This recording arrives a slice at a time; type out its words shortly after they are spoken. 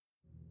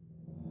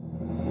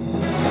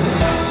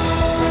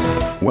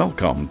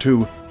Welcome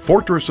to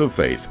Fortress of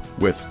Faith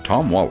with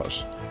Tom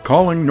Wallace,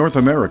 calling North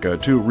America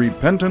to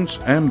repentance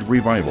and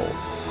revival.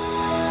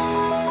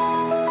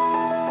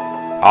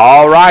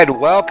 All right,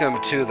 welcome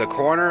to the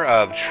Corner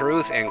of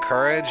Truth and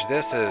Courage.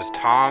 This is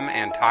Tom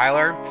and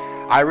Tyler.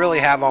 I really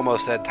have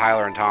almost said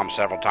Tyler and Tom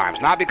several times,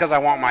 not because I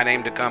want my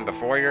name to come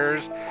before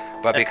yours,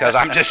 but because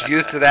I'm just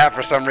used to that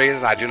for some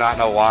reason. I do not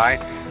know why.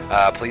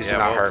 Please do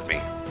not hurt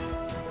me.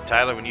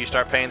 Tyler, when you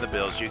start paying the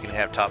bills, you can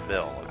have top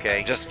bill,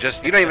 okay? Just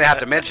you don't even have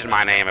to mention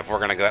my name if we're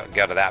going to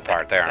go to that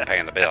part there and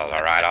paying the bills,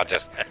 all right? I'll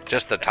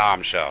just the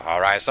Tom show, all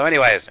right? So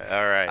anyways,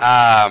 all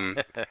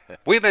right.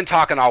 We've been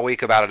talking all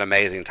week about an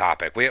amazing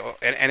topic.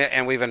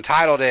 And we've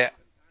entitled it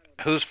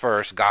Who's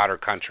First, God or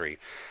Country?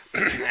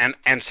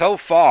 and so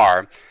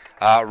far,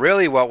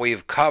 really what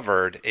we've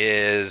covered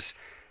is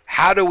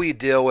how do we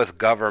deal with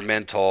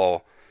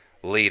governmental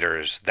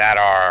leaders that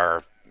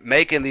are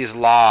making these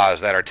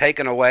laws, that are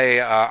taking away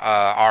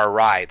our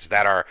rights,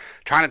 that are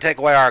trying to take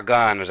away our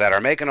guns, that are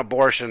making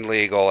abortion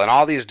legal, and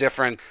all these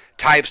different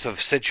types of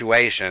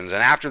situations.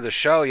 And after the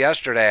show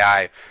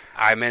yesterday,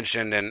 I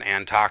mentioned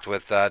and talked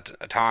with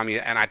Tom,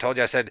 and I told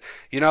you, I said,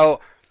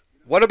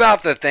 what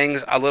about the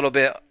things a little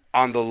bit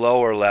on the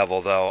lower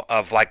level, though,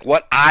 of like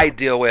what I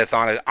deal with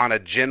on a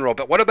general,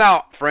 but what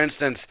about, for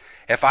instance,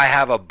 if I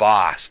have a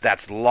boss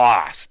that's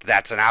lost,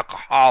 that's an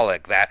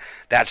alcoholic,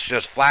 that's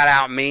just flat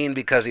out mean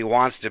because he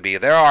wants to be.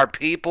 There are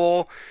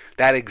people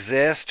that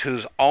exist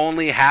whose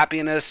only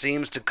happiness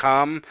seems to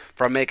come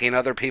from making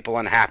other people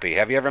unhappy.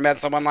 Have you ever met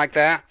someone like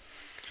that?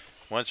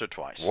 Once or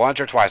twice. Once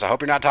or twice. I hope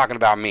you're not talking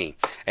about me.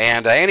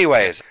 And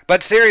anyways,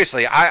 but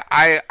seriously,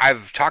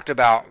 I've talked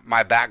about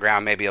my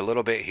background maybe a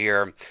little bit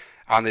here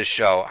on this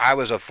show. I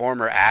was a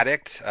former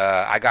addict.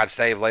 I got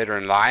saved later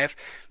in life,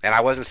 and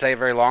I wasn't saved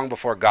very long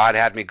before God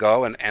had me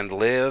go and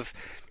live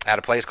at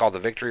a place called the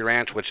Victory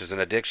Ranch, which is an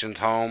addictions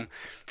home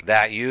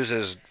that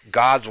uses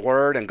God's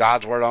Word and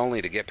God's Word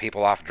only to get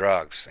people off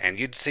drugs. And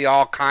you'd see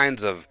all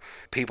kinds of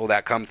people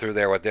that come through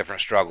there with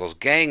different struggles,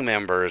 gang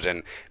members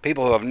and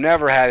people who have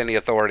never had any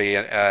authority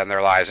in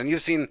their lives. And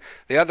you've seen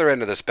the other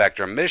end of the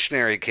spectrum,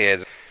 missionary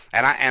kids.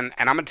 And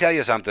I'm going to tell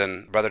you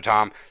something, Brother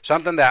Tom,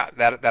 something that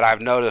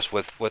I've noticed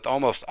with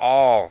almost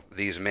all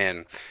these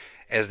men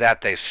is that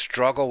they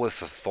struggle with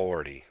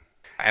authority.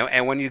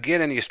 And when you get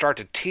in, you start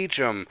to teach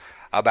them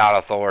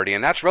about authority,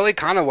 and that's really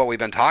kind of what we've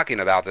been talking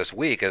about this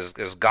week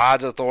is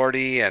God's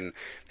authority and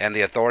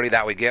the authority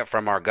that we get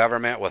from our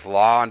government with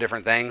law and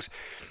different things.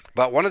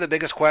 But one of the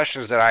biggest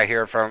questions that I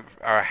hear from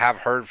or have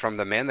heard from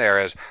the men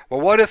there is,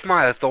 well, what if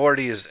my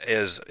authority is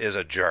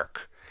a jerk?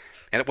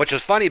 And which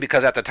is funny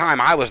because at the time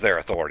I was their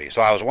authority,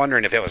 so I was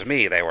wondering if it was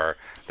me they were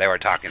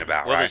talking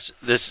about. Well, right?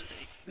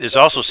 There's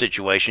also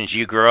situations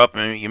you grow up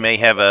and you may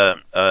have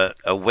a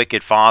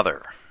wicked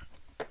father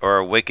or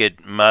a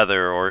wicked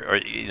mother, or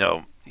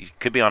you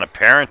could be on a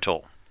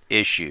parental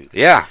issue.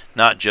 Yeah.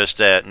 Not just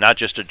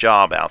a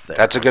job out there.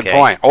 That's a good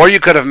point. Or you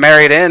could have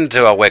married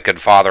into a wicked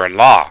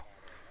father-in-law.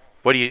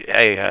 What do you?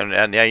 Hey,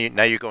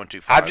 now you're going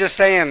too far. I'm just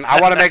saying. I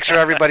want to make sure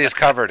everybody's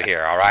covered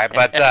here. All right,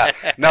 but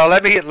no.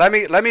 Let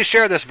me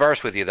share this verse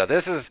with you though.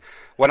 This is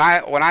when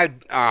I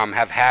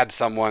have had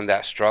someone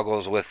that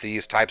struggles with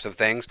these types of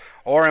things,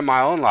 or in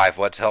my own life,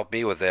 what's helped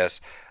me with this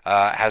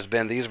has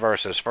been these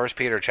verses. 1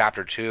 Peter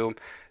chapter 2,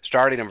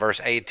 starting in verse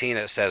 18,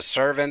 it says,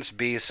 "Servants,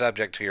 be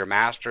subject to your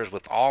masters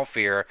with all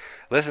fear."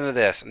 Listen to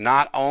this: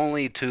 not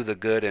only to the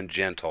good and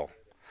gentle,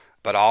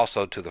 but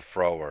also to the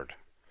froward.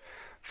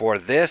 For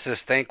this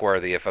is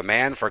thankworthy, if a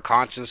man for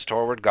conscience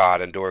toward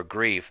God endure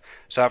grief,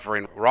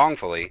 suffering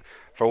wrongfully.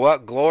 For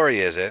what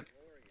glory is it,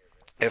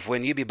 if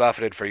when ye be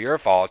buffeted for your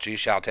faults, ye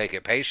shall take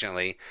it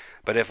patiently?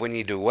 But if when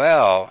ye do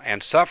well,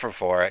 and suffer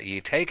for it, ye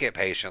take it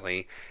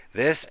patiently,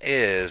 this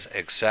is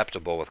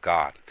acceptable with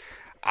God.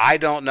 I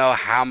don't know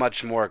how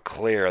much more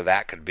clear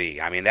that could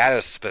be. I mean, that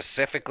is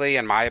specifically,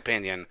 in my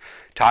opinion,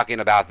 talking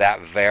about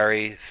that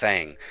very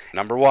thing.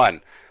 Number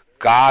one,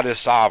 God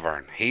is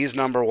sovereign. He's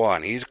number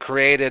one. He's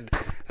created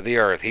the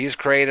earth. He's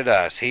created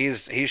us.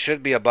 He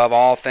should be above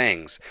all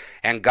things.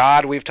 And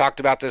God, we've talked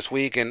about this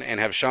week and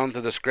have shown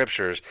through the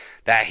scriptures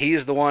that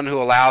He's the one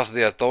who allows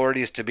the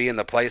authorities to be in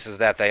the places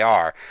that they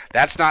are.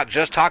 That's not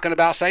just talking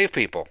about saved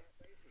people.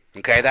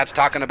 Okay, that's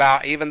talking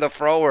about even the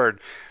froward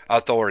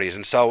authorities.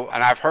 And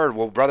I've heard,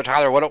 well, Brother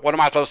Tyler, what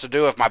am I supposed to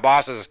do if my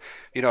boss is,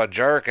 a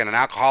jerk and an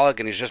alcoholic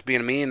and he's just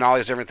being mean and all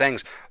these different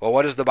things? Well,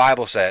 what does the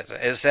Bible say?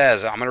 It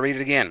says, I'm going to read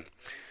it again.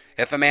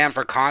 If a man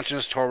for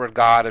conscience toward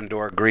God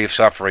endure grief,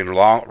 suffering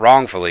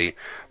wrongfully,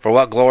 for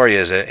what glory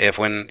is it, if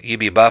when ye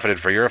be buffeted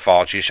for your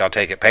faults, ye shall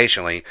take it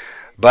patiently?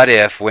 But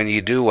if, when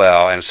ye do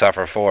well and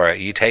suffer for it,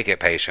 ye take it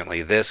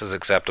patiently, this is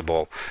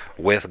acceptable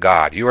with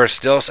God. You are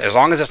still, as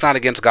long as it's not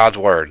against God's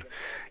word,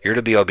 you're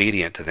to be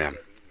obedient to them.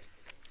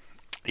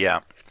 Yeah.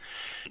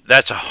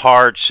 That's a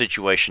hard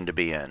situation to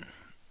be in,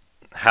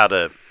 how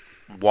to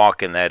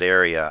walk in that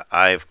area.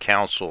 I've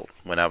counseled,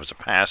 when I was a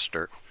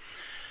pastor,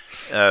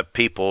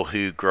 people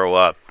who grow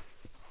up,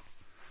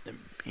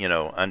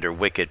 under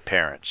wicked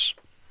parents.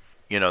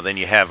 then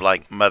you have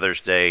like Mother's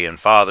Day and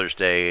Father's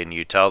Day, and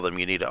you tell them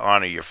you need to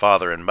honor your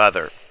father and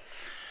mother.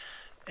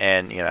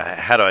 And,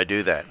 how do I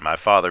do that? My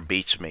father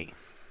beats me.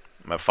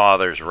 My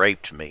father's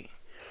raped me.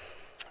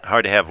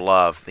 Hard to have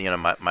love.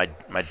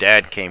 My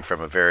dad came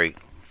from a very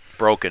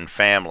broken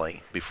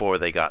family before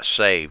they got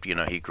saved.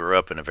 He grew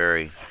up in a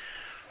very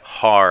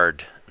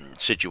hard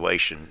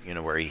situation,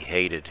 where he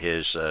hated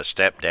his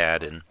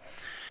stepdad. And,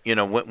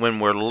 when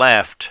we're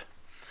left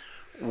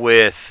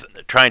with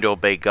trying to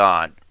obey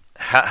God,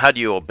 how do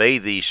you obey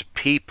these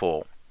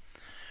people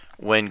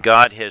when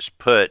God has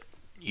put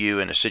you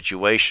in a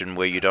situation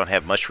where you don't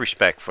have much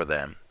respect for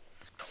them?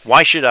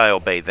 Why should I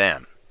obey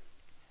them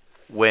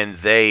when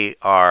they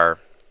are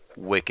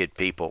wicked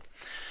people?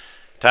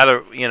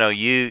 Tyler,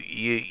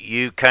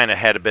 you kind of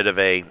had a bit of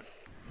a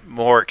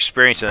more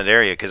experience in that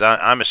area, because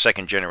I'm a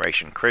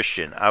second-generation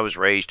Christian. I was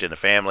raised in a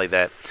family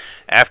that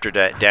after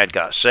Dad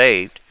got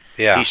saved,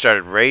 he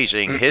started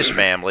raising his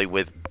family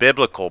with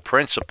biblical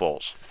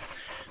principles.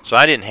 So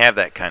I didn't have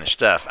that kind of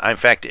stuff. In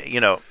fact,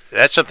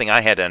 that's something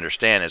I had to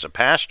understand as a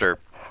pastor.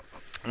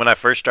 When I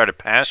first started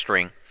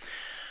pastoring,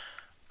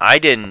 I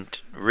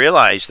didn't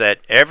realize that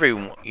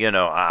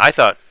I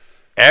thought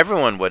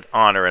everyone would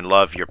honor and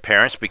love your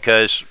parents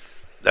because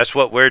that's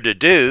what we're to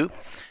do.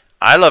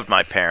 I loved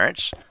my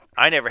parents.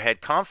 I never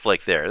had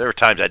conflict there. There were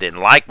times I didn't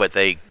like what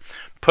they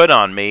put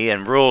on me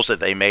and rules that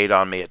they made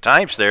on me at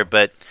times there,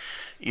 but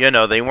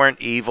they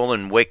weren't evil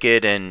and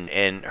wicked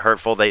and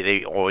hurtful.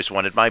 They always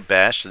wanted my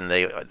best, and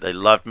they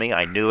loved me.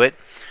 I knew it.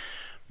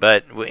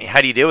 But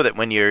how do you deal with it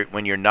when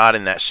you're not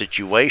in that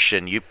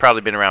situation? You've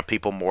probably been around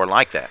people more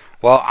like that.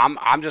 Well,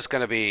 I'm just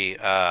going to be,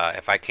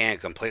 if I can,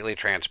 completely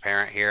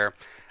transparent here.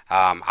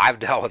 I've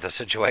dealt with a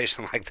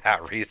situation like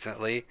that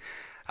recently.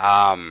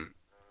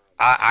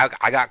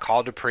 I got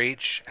called to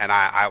preach, and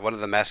one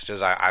of the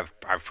messages I've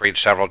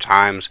preached several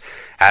times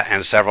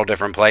in several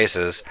different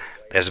places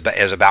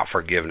is about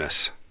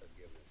forgiveness.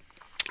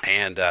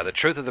 And the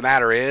truth of the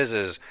matter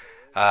is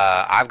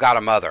I've got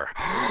a mother.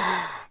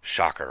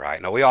 Shocker,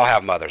 right? No, we all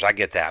have mothers. I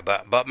get that,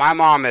 but my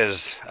mom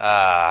is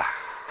how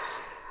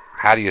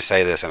do you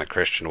say this in a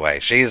Christian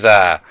way?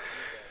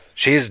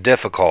 She's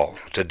difficult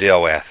to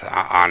deal with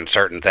on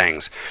certain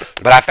things.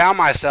 But I found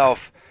myself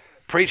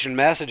preaching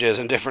messages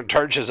in different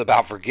churches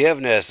about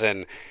forgiveness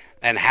and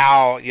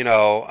how,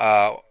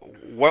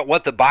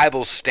 what the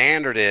Bible's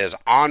standard is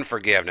on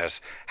forgiveness.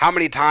 How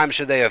many times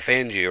should they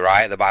offend you,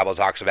 right? The Bible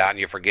talks about, and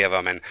you forgive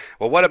them. And,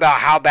 well, what about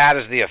how bad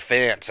is the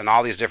offense and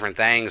all these different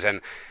things?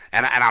 And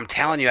I'm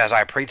telling you, as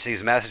I preach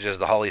these messages,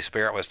 the Holy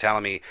Spirit was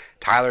telling me,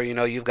 Tyler,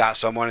 you've got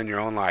someone in your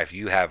own life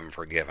you haven't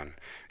forgiven.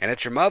 And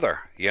it's your mother,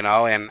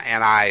 and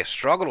I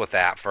struggled with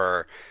that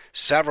for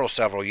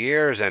several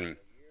years. And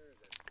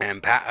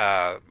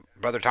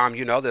Brother Tom,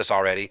 you know this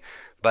already,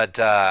 but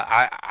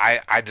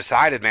I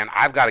decided, man,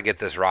 I've got to get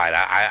this right.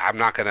 I'm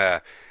not going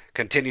to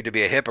continue to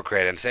be a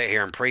hypocrite and sit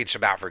here and preach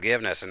about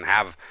forgiveness and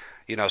have,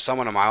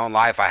 someone in my own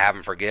life I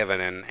haven't forgiven.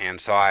 And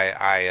so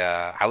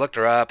I looked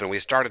her up, and we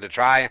started to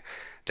try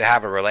to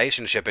have a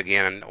relationship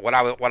again. And what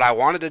I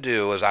wanted to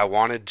do was I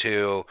wanted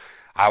to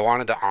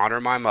honor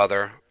my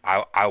mother.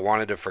 I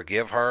wanted to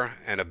forgive her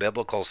in a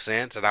biblical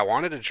sense, and I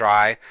wanted to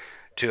try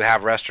to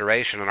have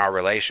restoration in our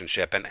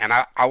relationship. And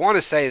I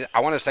want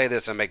to say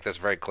this and make this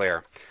very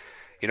clear.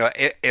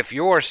 If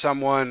you're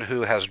someone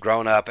who has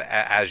grown up,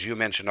 as you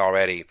mentioned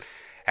already,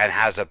 and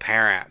has a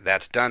parent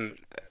that's done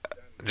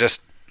just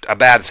a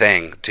bad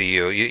thing to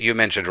you. You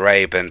mentioned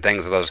rape and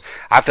things of those.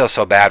 I feel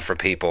so bad for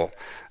people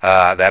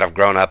that have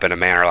grown up in a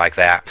manner like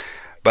that.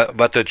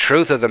 But the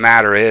truth of the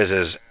matter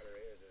is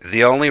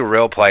the only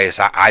real place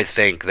I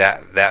think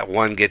that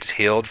one gets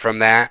healed from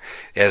that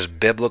is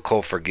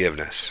biblical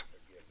forgiveness,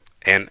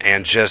 and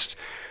just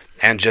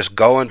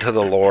go into the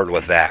Lord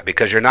with that,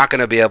 because you're not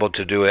going to be able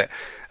to do it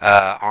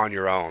on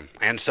your own.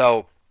 And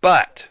so,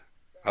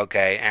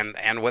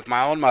 and with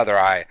my own mother,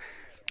 I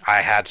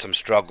had some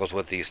struggles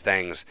with these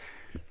things.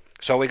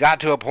 So we got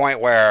to a point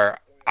where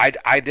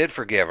I did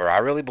forgive her. I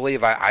really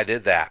believe I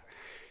did that.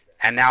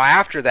 And now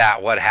after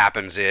that, what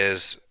happens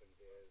is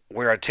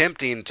we're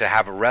attempting to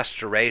have a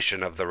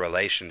restoration of the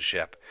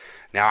relationship.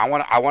 Now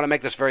I want to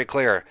make this very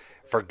clear.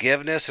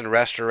 Forgiveness and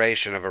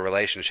restoration of a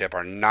relationship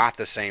are not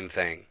the same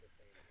thing.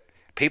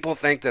 People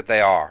think that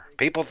they are.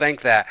 People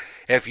think that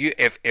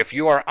if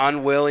you are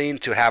unwilling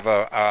to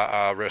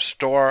have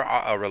restore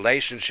a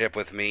relationship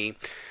with me,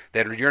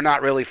 then you're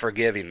not really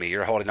forgiving me.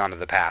 You're holding on to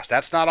the past.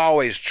 That's not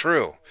always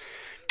true.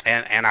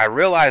 And I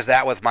realized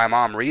that with my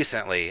mom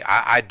recently.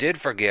 I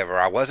did forgive her.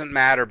 I wasn't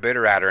mad or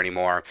bitter at her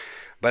anymore.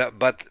 But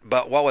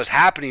what was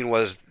happening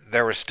was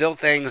there were still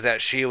things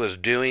that she was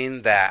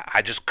doing that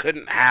I just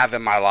couldn't have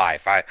in my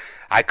life.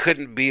 I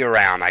couldn't be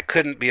around. I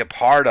couldn't be a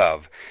part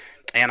of.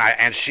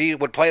 And she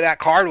would play that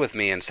card with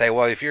me and say,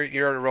 well, if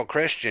you're a real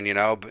Christian,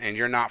 and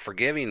you're not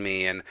forgiving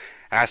me. And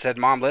I said,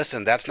 Mom,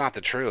 listen, that's not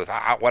the truth.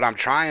 What I'm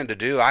trying to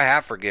do, I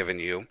have forgiven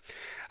you.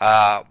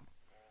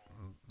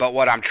 But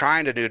what I'm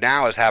trying to do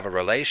now is have a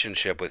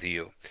relationship with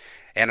you.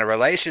 And a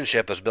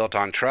relationship is built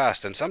on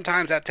trust. And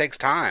sometimes that takes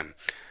time.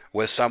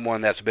 with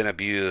someone that's been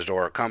abused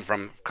or comes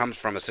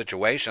from a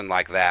situation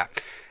like that.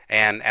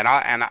 And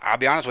I'll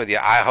be honest with you,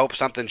 I hope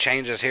something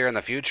changes here in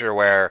the future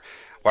where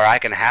I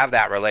can have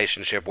that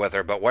relationship with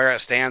her. But where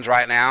it stands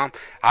right now,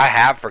 I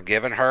have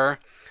forgiven her,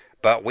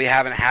 but we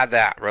haven't had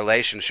that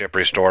relationship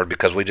restored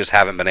because we just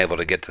haven't been able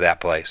to get to that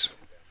place.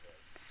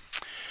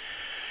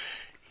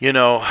 You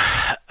know,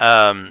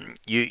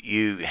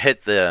 you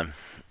hit the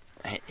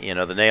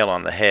nail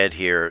on the head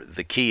here.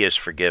 The key is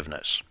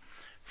forgiveness.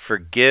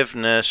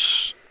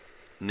 Forgiveness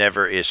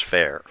never is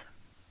fair.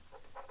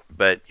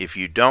 But if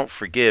you don't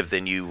forgive,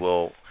 then you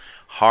will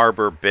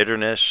harbor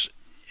bitterness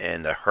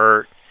and the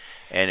hurt,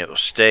 and it will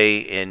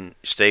stay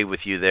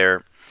with you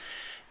there.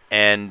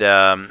 And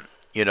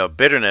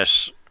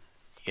bitterness.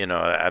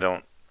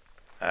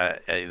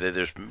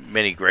 There's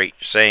many great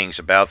sayings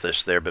about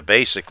this there, but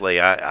basically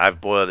I've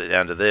boiled it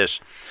down to this.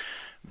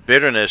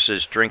 Bitterness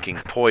is drinking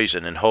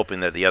poison and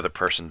hoping that the other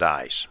person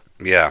dies.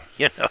 Yeah.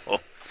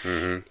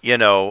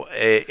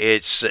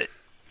 It's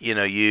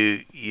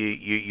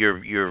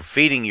you're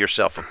feeding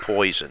yourself a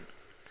poison.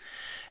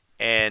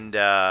 And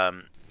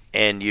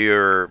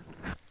you're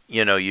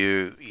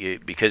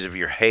because of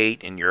your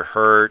hate and your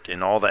hurt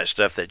and all that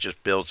stuff that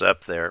just builds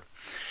up there.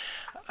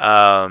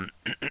 And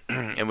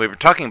we were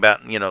talking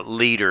about,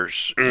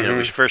 leaders. We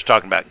were first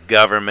talking about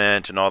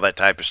government and all that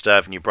type of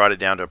stuff, and you brought it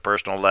down to a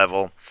personal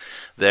level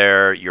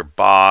there, your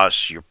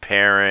boss, your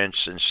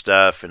parents and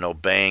stuff, and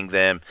obeying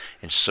them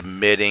and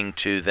submitting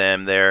to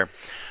them there.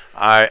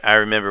 I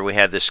remember we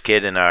had this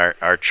kid in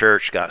our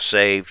church got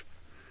saved,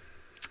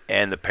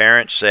 and the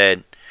parents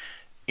said,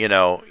 you're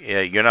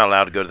not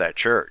allowed to go to that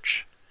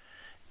church.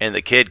 And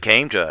the kid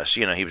came to us,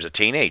 he was a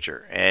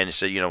teenager, and he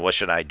said, what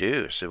should I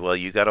do? I said, well,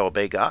 you got to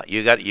obey God.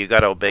 You got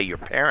to obey your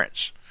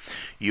parents.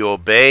 You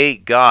obey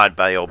God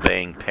by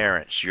obeying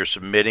parents. You're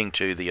submitting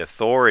to the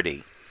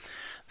authority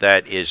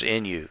that is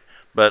in you.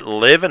 But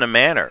live in a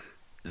manner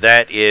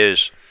that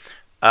is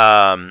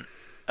upright,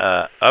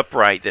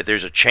 that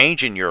there's a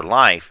change in your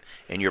life,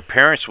 and your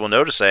parents will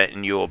notice that,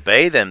 and you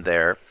obey them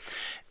there,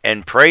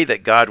 and pray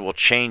that God will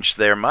change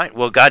their mind.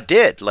 Well, God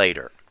did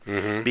later.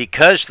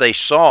 Because they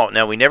saw,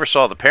 now we never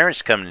saw the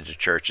parents coming into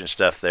church and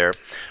stuff there,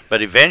 but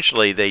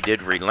eventually they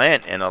did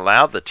relent and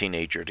allow the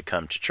teenager to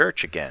come to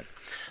church again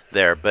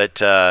there.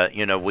 But,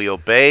 we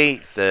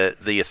obey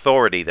the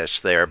authority that's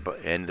there,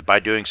 and by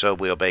doing so,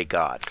 we obey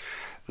God.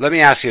 Let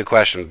me ask you a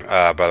question,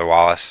 Brother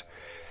Wallace.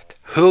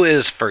 Who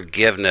is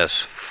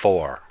forgiveness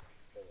for?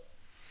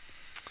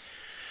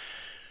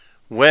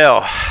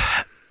 Well,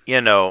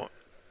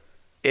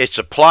 it's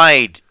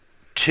applied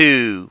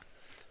to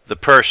the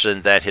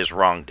person that has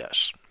wronged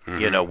us.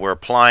 We're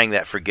applying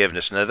that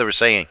forgiveness. In other words,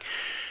 saying,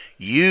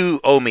 you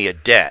owe me a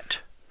debt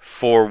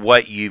for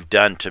what you've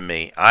done to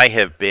me. I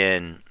have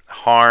been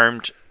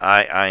harmed.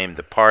 I am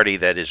the party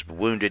that is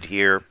wounded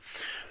here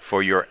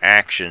for your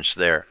actions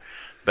there.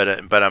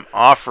 But I'm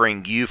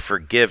offering you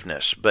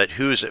forgiveness. But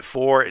who is it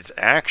for? It's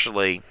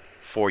actually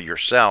for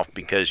yourself,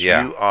 because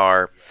you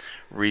are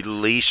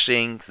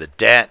releasing the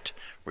debt,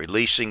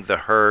 releasing the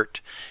hurt,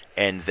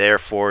 and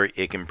therefore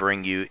it can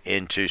bring you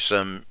into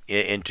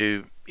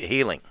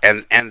healing.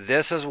 And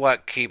this is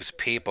what keeps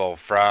people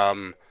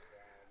from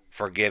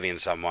forgiving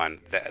someone.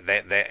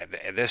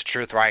 This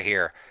truth right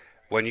here.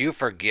 When you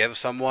forgive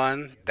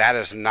someone, that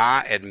is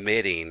not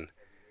admitting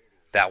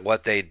that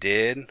what they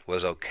did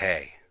was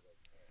okay.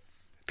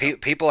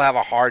 People have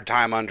a hard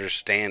time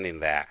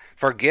understanding that.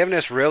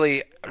 Forgiveness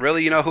really,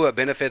 who it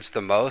benefits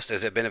the most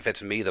is it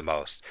benefits me the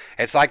most.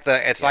 It's like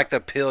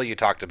the pill you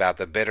talked about,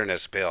 the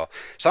bitterness pill.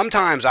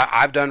 Sometimes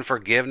I've done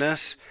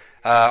forgiveness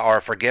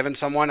or forgiven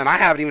someone, and I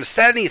haven't even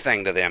said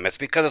anything to them. It's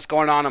because it's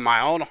going on in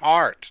my own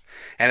heart,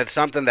 and it's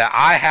something that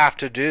I have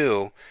to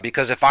do,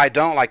 because if I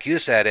don't, like you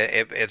said,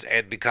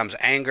 it becomes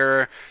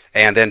anger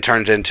and then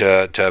turns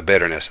into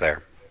bitterness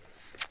there.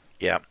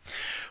 Yeah.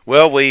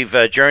 Well, we've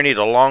journeyed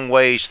a long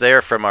ways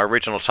there from our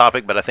original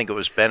topic, but I think it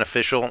was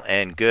beneficial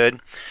and good.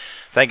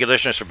 Thank you,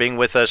 listeners, for being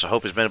with us. I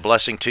hope it's been a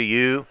blessing to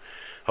you.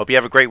 Hope you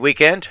have a great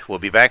weekend. We'll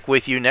be back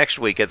with you next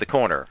week at the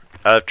corner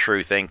of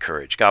Truth and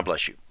Courage. God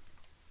bless you.